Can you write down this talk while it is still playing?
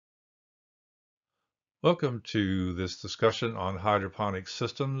Welcome to this discussion on hydroponic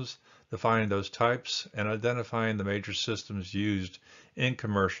systems, defining those types, and identifying the major systems used in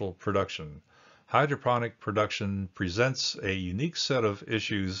commercial production. Hydroponic production presents a unique set of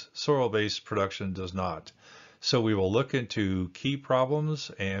issues soil-based production does not. So we will look into key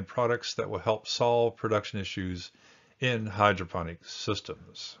problems and products that will help solve production issues in hydroponic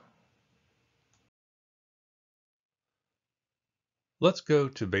systems. Let's go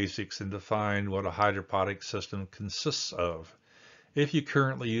to basics and define what a hydroponic system consists of. If you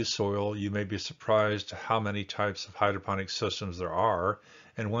currently use soil, you may be surprised how many types of hydroponic systems there are,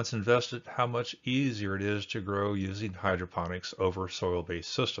 and once invested, how much easier it is to grow using hydroponics over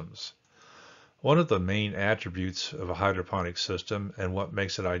soil-based systems. One of the main attributes of a hydroponic system and what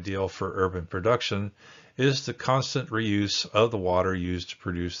makes it ideal for urban production is the constant reuse of the water used to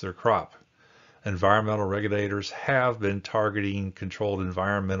produce their crop. Environmental regulators have been targeting controlled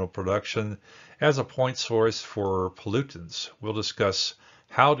environmental production as a point source for pollutants. We'll discuss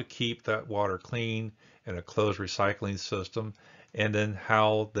how to keep that water clean in a closed recycling system, and then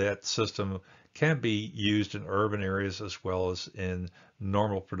how that system can be used in urban areas as well as in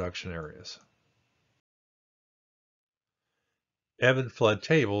normal production areas. Ebb and flood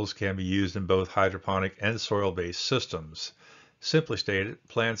tables can be used in both hydroponic and soil-based systems. Simply stated,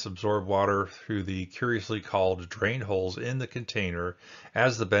 plants absorb water through the curiously called drain holes in the container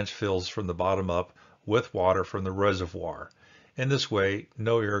as the bench fills from the bottom up with water from the reservoir. In this way,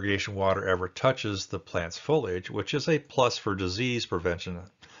 no irrigation water ever touches the plant's foliage, which is a plus for disease prevention.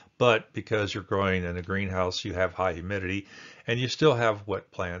 But because you're growing in a greenhouse, you have high humidity and you still have wet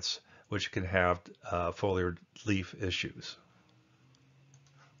plants, which can have foliar leaf issues.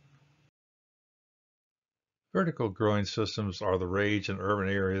 Vertical growing systems are the rage in urban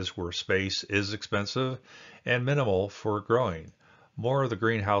areas where space is expensive and minimal for growing. More of the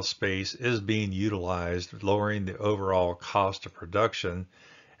greenhouse space is being utilized, lowering the overall cost of production.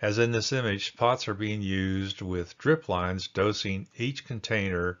 As in this image, pots are being used with drip lines dosing each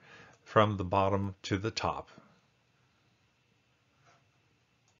container from the bottom to the top.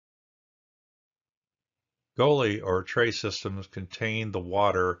 Gully or tray systems contain the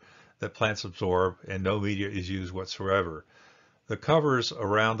water that plants absorb and no media is used whatsoever. The covers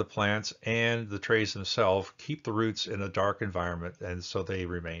around the plants and the trays themselves keep the roots in a dark environment and so they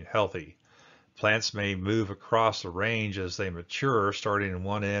remain healthy. Plants may move across the range as they mature, starting in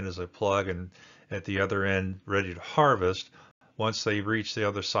one end as a plug and at the other end ready to harvest. Once they reach the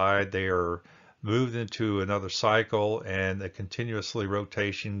other side, they are moved into another cycle, and a continuously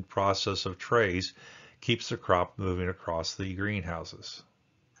rotation process of trays keeps the crop moving across the greenhouses.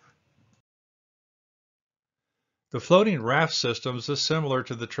 The floating raft systems is similar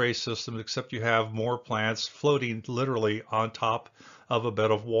to the tray system, except you have more plants floating literally on top of a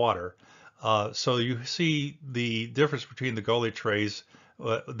bed of water. So you see the difference between the gully trays.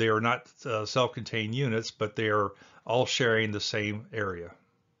 They are not self-contained units, but they are all sharing the same area.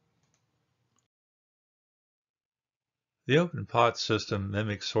 The open pot system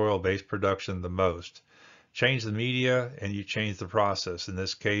mimics soil-based production the most. Change the media and you change the process. In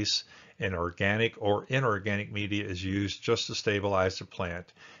this case, an organic or inorganic media is used just to stabilize the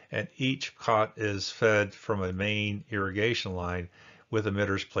plant, and each pot is fed from a main irrigation line with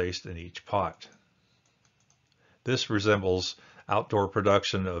emitters placed in each pot. This resembles outdoor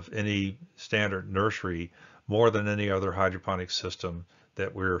production of any standard nursery more than any other hydroponic system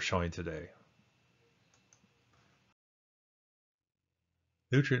that we're showing today.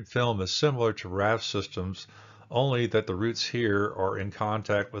 Nutrient film is similar to raft systems, only that the roots here are in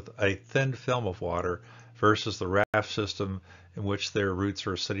contact with a thin film of water versus the raft system in which their roots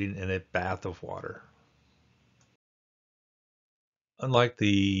are sitting in a bath of water. Unlike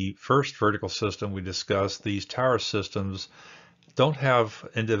the first vertical system we discussed, these tower systems don't have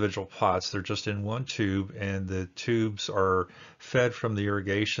individual pots. They're just in one tube, and the tubes are fed from the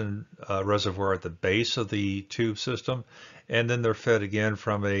irrigation reservoir at the base of the tube system, and then they're fed again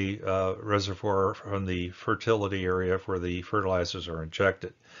from a reservoir from the fertility area where the fertilizers are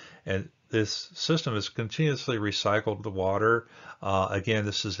injected. And this system is continuously recycled the water. Again,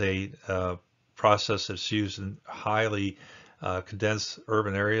 this is a process that's used in highly condensed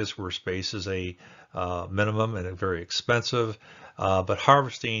urban areas where space is a minimum and very expensive. But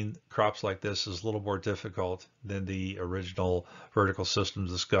harvesting crops like this is a little more difficult than the original vertical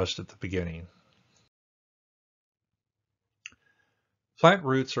systems discussed at the beginning. Plant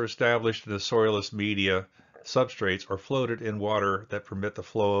roots are established in a soilless media. Substrates are floated in water that permit the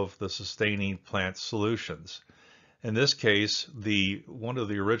flow of the sustaining plant solutions. In this case, one of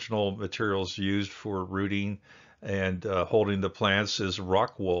the original materials used for rooting And holding the plants is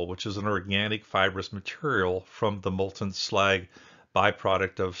rock wool, which is an organic fibrous material from the molten slag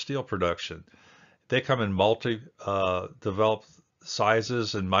byproduct of steel production. They come in developed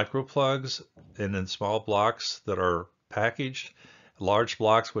sizes and micro plugs and in small blocks that are packaged, large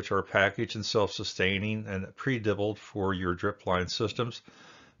blocks which are packaged and self-sustaining and pre-dibbled for your drip line systems,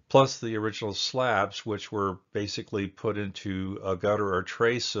 plus the original slabs which were basically put into a gutter or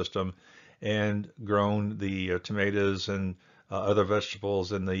tray system and grown the tomatoes and other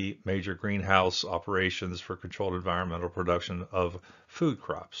vegetables in the major greenhouse operations for controlled environmental production of food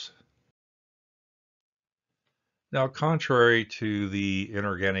crops. Now, contrary to the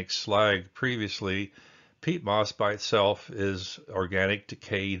inorganic slag previously, peat moss by itself is organic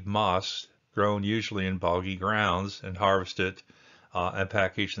decayed moss grown usually in boggy grounds and harvested and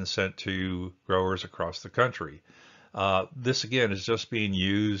packaged and sent to growers across the country. This again is just being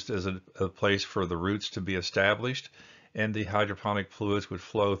used as a place for the roots to be established, and the hydroponic fluids would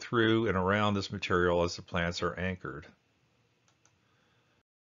flow through and around this material as the plants are anchored.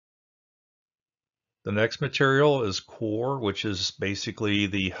 The next material is coir, which is basically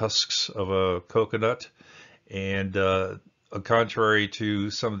the husks of a coconut. And contrary to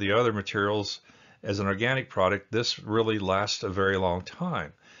some of the other materials, as an organic product, this really lasts a very long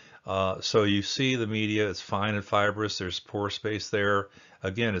time. So you see the media, it's fine and fibrous, there's pore space there.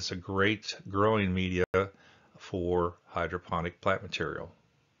 Again, it's a great growing media for hydroponic plant material.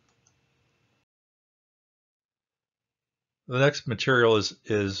 The next material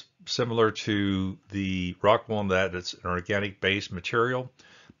is similar to the rock wool in that it's an organic based material,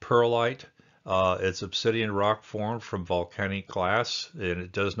 perlite. It's obsidian rock formed from volcanic glass, and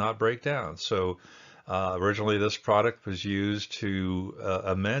it does not break down. So originally this product was used to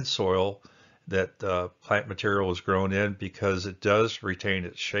amend soil that plant material was grown in because it does retain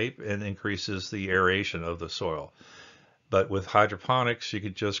its shape and increases the aeration of the soil. But with hydroponics, you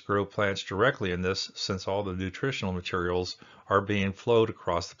could just grow plants directly in this since all the nutritional materials are being flowed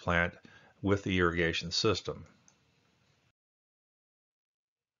across the plant with the irrigation system.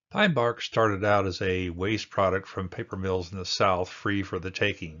 Pine bark started out as a waste product from paper mills in the South, free for the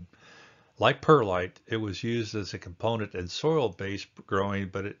taking. Like perlite, it was used as a component in soil-based growing,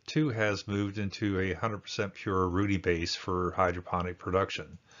 but it too has moved into a 100% pure rooty base for hydroponic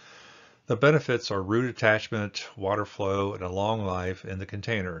production. The benefits are root attachment, water flow, and a long life in the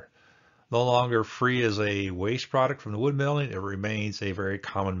container. No longer free as a waste product from the wood milling, it remains a very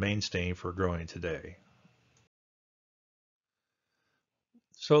common mainstay for growing today.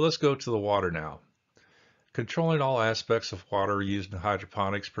 So let's go to the water now. Controlling all aspects of water used in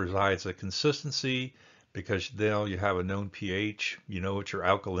hydroponics provides a consistency because now you have a known pH, you know what your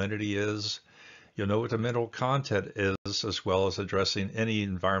alkalinity is, you'll know what the mineral content is, as well as addressing any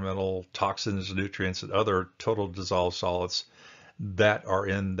environmental toxins, nutrients, and other total dissolved solids that are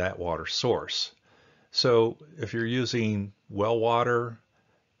in that water source. So if you're using well water,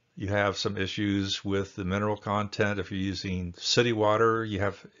 you have some issues with the mineral content. If you're using city water, you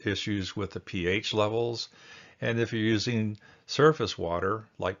have issues with the pH levels. And if you're using surface water,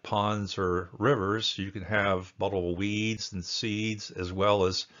 like ponds or rivers, you can have multiple weeds and seeds, as well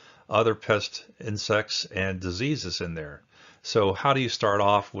as other pest insects and diseases in there. So how do you start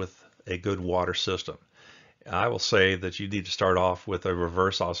off with a good water system? I will say that you need to start off with a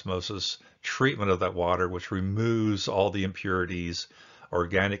reverse osmosis treatment of that water, which removes all the impurities,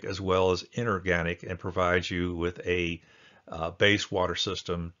 organic as well as inorganic, and provides you with a base water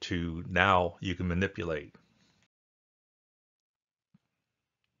system to now you can manipulate.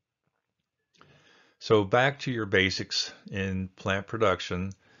 So back to your basics in plant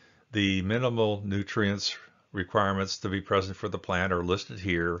production. The minimal nutrients requirements to be present for the plant are listed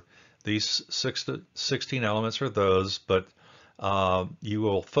here. These 16 elements are those, but you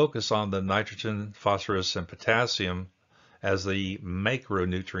will focus on the nitrogen, phosphorus, and potassium as the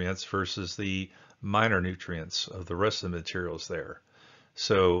macronutrients versus the minor nutrients of the rest of the materials there.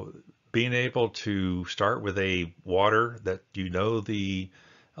 So being able to start with a water that you know the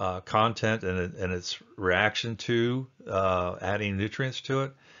content and its reaction to adding nutrients to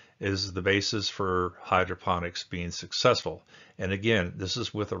it is the basis for hydroponics being successful. And again, this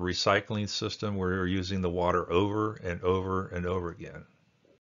is with a recycling system where you're using the water over and over and over again.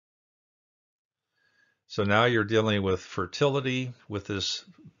 So now you're dealing with fertility with this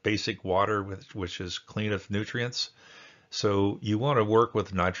basic water, which is clean of nutrients. So you want to work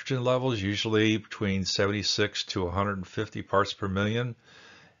with nitrogen levels, usually between 76 to 150 parts per million,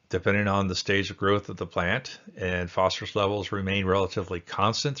 depending on the stage of growth of the plant. And phosphorus levels remain relatively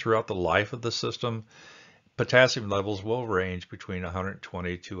constant throughout the life of the system. potassium levels will range between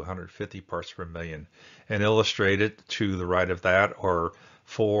 120 to 150 parts per million. And illustrated to the right of that are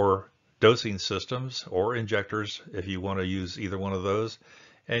 4 dosing systems or injectors if you want to use either one of those.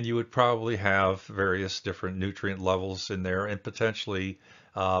 And you would probably have various different nutrient levels in there, and potentially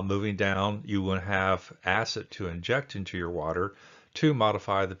moving down, you would have acid to inject into your water to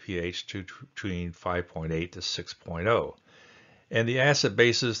modify the pH to between 5.8 to 6.0. And the acid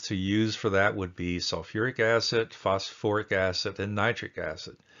bases to use for that would be sulfuric acid, phosphoric acid, and nitric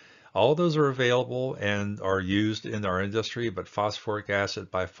acid. All those are available and are used in our industry, but phosphoric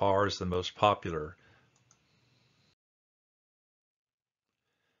acid by far is the most popular.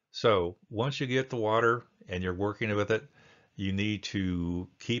 So once you get the water and you're working with it, you need to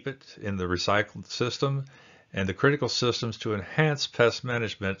keep it in the recycled system. And the critical systems to enhance pest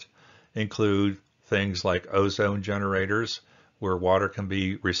management include things like ozone generators, where water can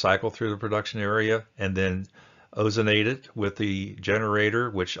be recycled through the production area and then ozonated with the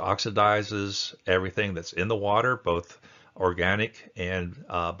generator, which oxidizes everything that's in the water, both organic and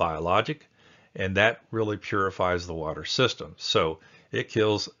biologic, and that really purifies the water system. So it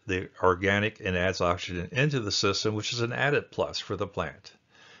kills the organic and adds oxygen into the system, which is an added plus for the plant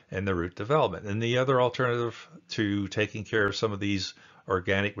and the root development. And the other alternative to taking care of some of these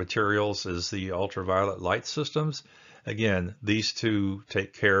organic materials is the ultraviolet light systems. Again, these two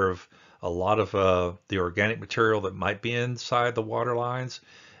take care of a lot of the organic material that might be inside the water lines.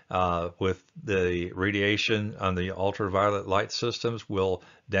 With the radiation on the ultraviolet light systems will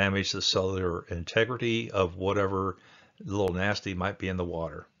damage the cellular integrity of whatever little nasty might be in the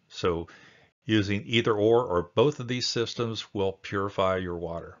water. So using either or both of these systems will purify your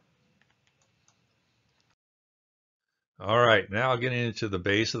water. All right, now getting into the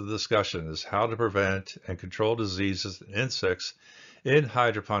base of the discussion is how to prevent and control diseases and insects in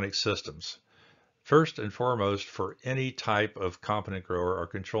hydroponic systems. First and foremost, for any type of competent grower, are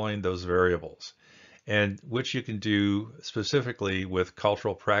controlling those variables, and which you can do specifically with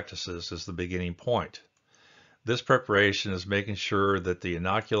cultural practices as the beginning point. This preparation is making sure that the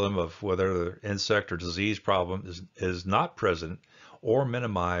inoculum of whether the insect or disease problem is not present or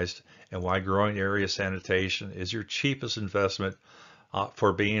minimized, and why growing area sanitation is your cheapest investment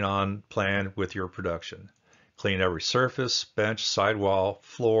for being on plan with your production. Clean every surface, bench, sidewall,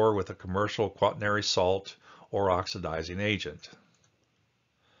 floor with a commercial quaternary salt or oxidizing agent.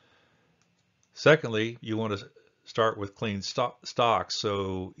 Secondly, you want to start with clean stock.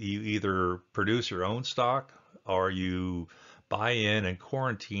 So you either produce your own stock or you buy in and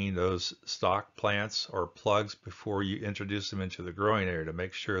quarantine those stock plants or plugs before you introduce them into the growing area to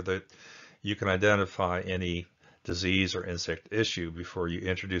make sure that you can identify any disease or insect issue before you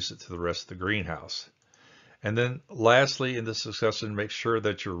introduce it to the rest of the greenhouse. And then lastly, in this discussion, make sure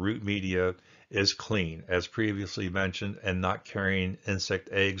that your root media is clean, as previously mentioned, and not carrying insect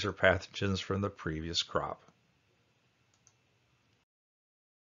eggs or pathogens from the previous crop.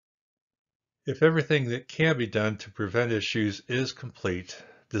 If everything that can be done to prevent issues is complete,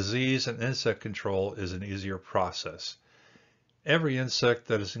 disease and insect control is an easier process. Every insect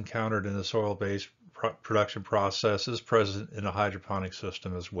that is encountered in the soil-based production process is present in a hydroponic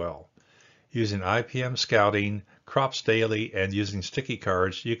system as well. Using IPM scouting, crops daily, and using sticky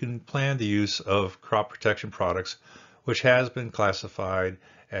cards, you can plan the use of crop protection products, which has been classified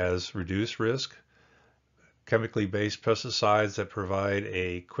as reduced risk, chemically based pesticides that provide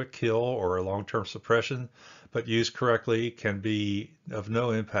a quick kill or a long-term suppression, but used correctly can be of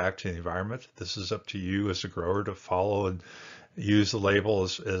no impact to the environment. This is up to you as a grower to follow and use the label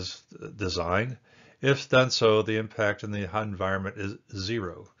as designed. If done so, the impact in the environment is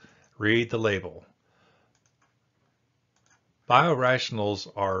zero. Read the label.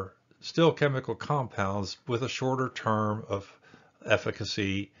 Biorationals are still chemical compounds with a shorter term of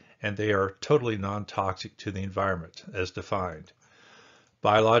efficacy, and they are totally non-toxic to the environment as defined.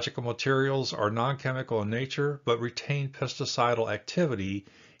 Biological materials are non-chemical in nature but retain pesticidal activity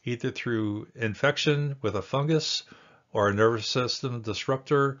either through infection with a fungus or a nervous system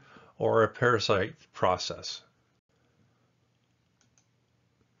disruptor or a parasite process.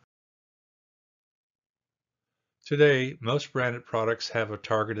 Today, most branded products have a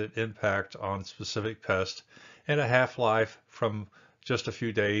targeted impact on specific pests and a half-life from just a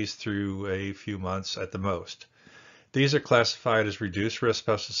few days through a few months at the most. These are classified as reduced risk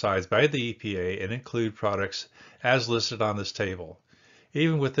pesticides by the EPA and include products as listed on this table.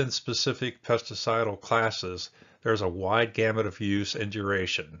 Even within specific pesticidal classes, there's a wide gamut of use and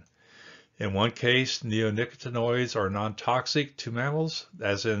duration. In one case, neonicotinoids are non-toxic to mammals,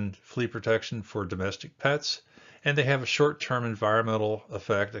 as in flea protection for domestic pets. and they have a short-term environmental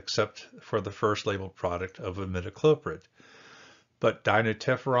effect except for the first labeled product of imidacloprid. But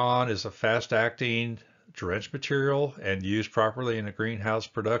dinuteferon is a fast-acting drench material and used properly in a greenhouse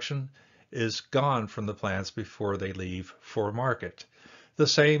production is gone from the plants before they leave for market. The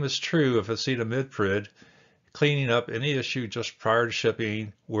same is true of acetamiprid. Cleaning up any issue just prior to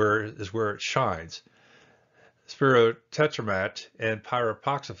shipping is where it shines. Spirotetramat and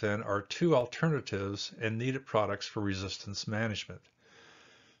pyriproxyfen are two alternatives and needed products for resistance management.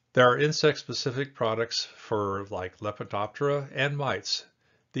 There are insect-specific products for like Lepidoptera and mites.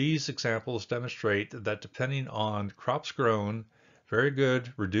 These examples demonstrate that depending on crops grown, very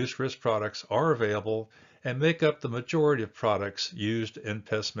good reduced risk products are available and make up the majority of products used in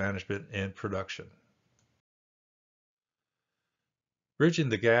pest management and production. Bridging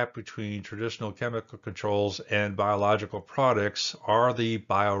the gap between traditional chemical controls and biological products are the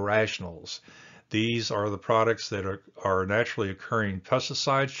biorationals. These are the products that are naturally occurring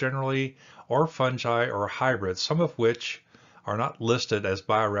pesticides generally, or fungi or hybrids, some of which are not listed as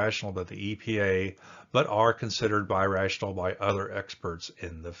biorational by the EPA, but are considered biorational by other experts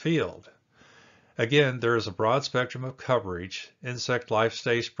in the field. Again, there is a broad spectrum of coverage. Insect life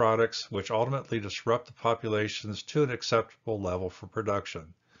stage products, which ultimately disrupt the populations to an acceptable level for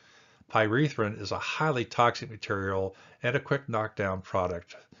production. Pyrethrin is a highly toxic material and a quick knockdown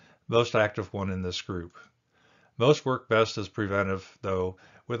product, most active one in this group. Most work best as preventive, though,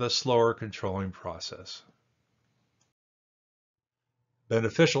 with a slower controlling process.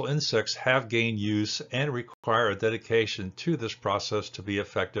 Beneficial insects have gained use and require a dedication to this process to be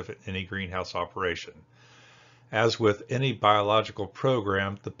effective in any greenhouse operation. As with any biological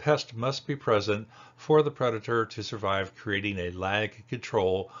program, the pest must be present for the predator to survive, creating a lag in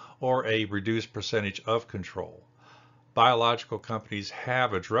control or a reduced percentage of control. Biological companies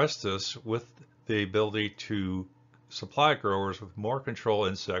have addressed this with the ability to supply growers with more control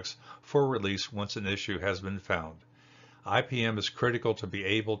insects for release once an issue has been found. IPM is critical to be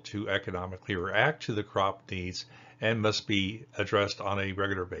able to economically react to the crop needs and must be addressed on a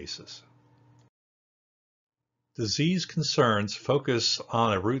regular basis. Disease concerns focus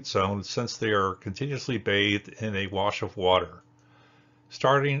on a root zone since they are continuously bathed in a wash of water.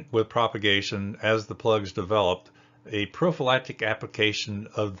 Starting with propagation, as the plugs developed, a prophylactic application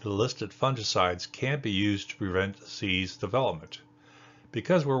of the listed fungicides can be used to prevent disease development.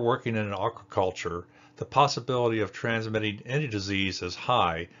 Because we're working in aquaculture, the possibility of transmitting any disease is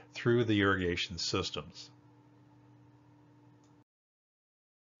high through the irrigation systems.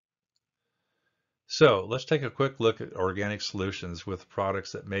 So let's take a quick look at organic solutions with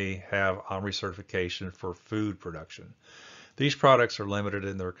products that may have OMRI certification for food production. These products are limited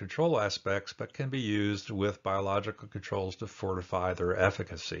in their control aspects, but can be used with biological controls to fortify their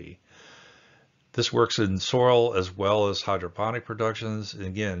efficacy. This works in soil as well as hydroponic productions. And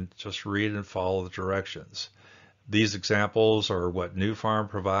again, just read and follow the directions. These examples are what Nufarm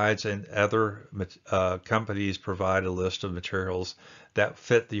provides, and other companies provide a list of materials that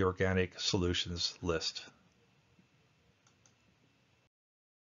fit the organic solutions list.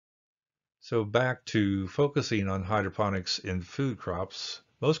 So back to focusing on hydroponics in food crops,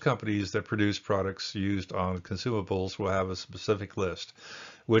 most companies that produce products used on consumables will have a specific list,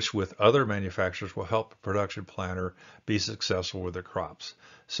 which with other manufacturers will help the production planner be successful with their crops.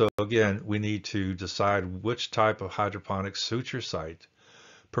 So again, we need to decide which type of hydroponics suits your site.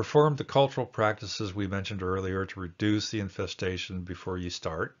 Perform the cultural practices we mentioned earlier to reduce the infestation before you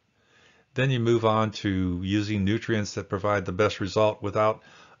start. Then you move on to using nutrients that provide the best result without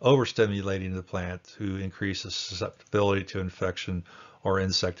overstimulating the plant to increase the susceptibility to infection or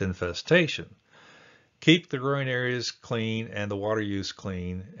insect infestation. Keep the growing areas clean and the water use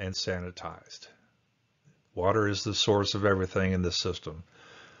clean and sanitized. Water is the source of everything in this system.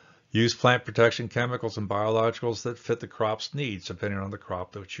 Use plant protection chemicals and biologicals that fit the crop's needs depending on the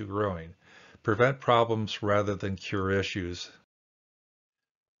crop that you're growing. Prevent problems rather than cure issues.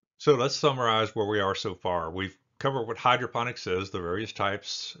 So let's summarize where we are so far. We've covered what hydroponics is, the various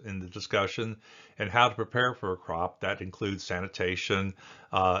types in the discussion, and how to prepare for a crop. That includes sanitation,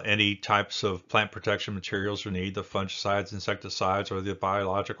 any types of plant protection materials you need, the fungicides, insecticides, or the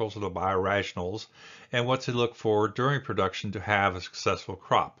biologicals or the biorationals, and what to look for during production to have a successful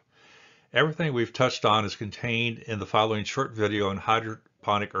crop. Everything we've touched on is contained in the following short video on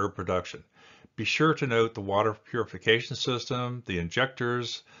hydroponic herb production. Be sure to note the water purification system, the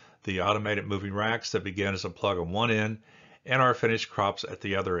injectors, the automated moving racks that begin as a plug on one end, and our finished crops at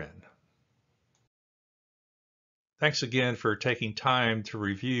the other end. Thanks again for taking time to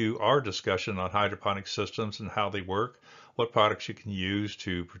review our discussion on hydroponic systems and how they work, what products you can use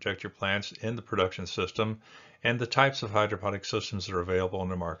to protect your plants in the production system, and the types of hydroponic systems that are available in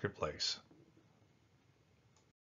the marketplace.